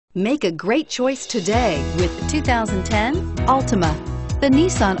Make a great choice today with the 2010 Altima. The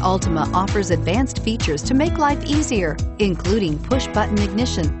Nissan Altima offers advanced features to make life easier, including push-button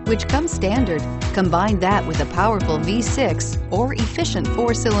ignition, which comes standard. Combine that with a powerful V6 or efficient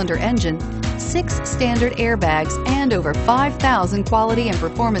 4-cylinder engine, 6 standard airbags, and over 5,000 quality and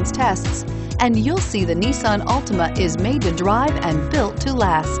performance tests, and you'll see the Nissan Altima is made to drive and built to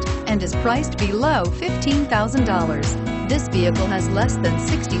last, and is priced below $15,000. This vehicle has less than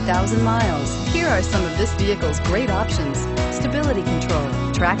 60,000 miles. Here are some of this vehicle's great options: stability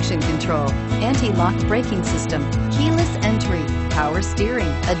control, traction control, anti-lock braking system, keyless entry, power steering,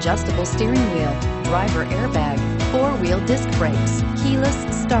 adjustable steering wheel, driver airbag, 4-wheel disc brakes, keyless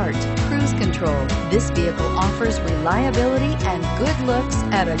start, cruise control. This vehicle offers reliability and good looks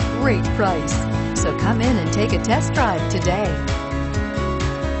at a great price. So come in and take a test drive today.